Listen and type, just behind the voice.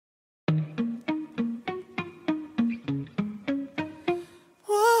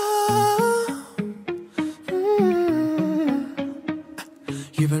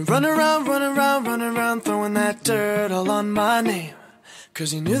running around, throwing that dirt all on my name.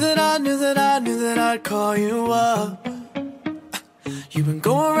 'Cause you knew that I'd call you up. You've been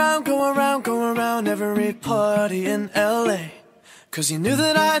going around every party in LA. 'Cause you knew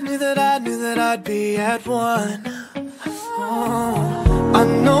that I'd be at one. Oh, I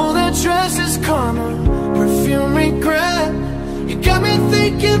know that dress is karma, perfume regret. You got me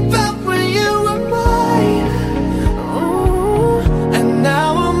thinking about when you were mine. Oh, and now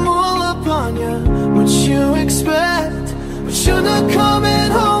I'm all up on you. What you expect? But you're not coming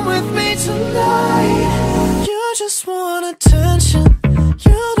home with me tonight. You just want attention.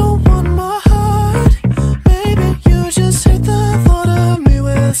 You don't want my heart. Maybe you just hate the thought of me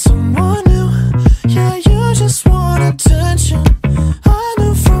with someone new. Yeah, you just want attention. I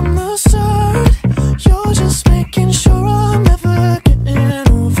knew from the start. You're just making sure I'm never getting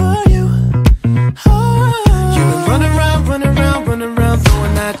over you. Oh. You've been running around,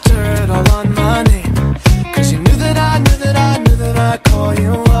 throwing that dirt all on my name. 'Cause you knew that I'd call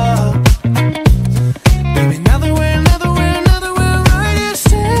you up. Baby, now that we're right here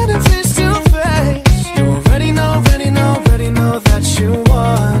standing face to face, you already know that you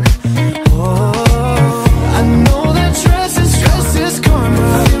won. Oh, I know that dress is karma,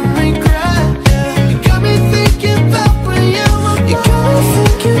 you regret. You got me thinking about when you were mine. You got me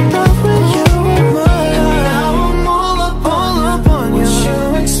thinking about when you were mine. And now I'm all up on you. What you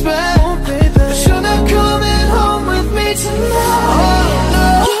expect? Oh, baby, but you're not coming home with me tonight. Oh, no.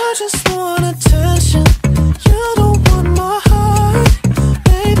 You just want attention. You don't want my heart.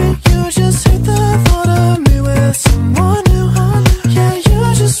 Maybe you just hate the thought of me with someone new. Yeah, you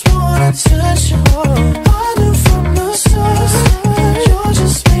just want attention. I knew from the start. You're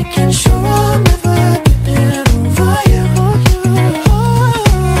just making sure I'm never getting over you.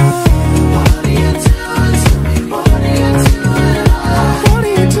 What are you doing to me? What are you doing? What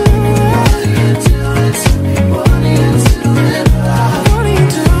are you doing? What are you doing to me? What are you doing? What are you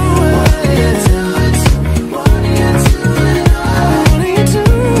doing? What are you doing to me? What are you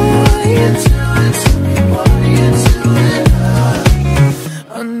doing? What are you doing to me? What are you doing?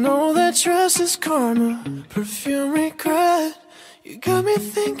 I know that dress is karma, perfume regret. You got me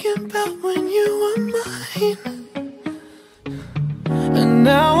thinking about when you were mine. And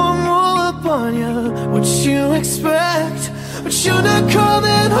now I'm all up on you. What you expect? But you're not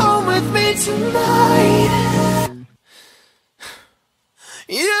coming home with me tonight.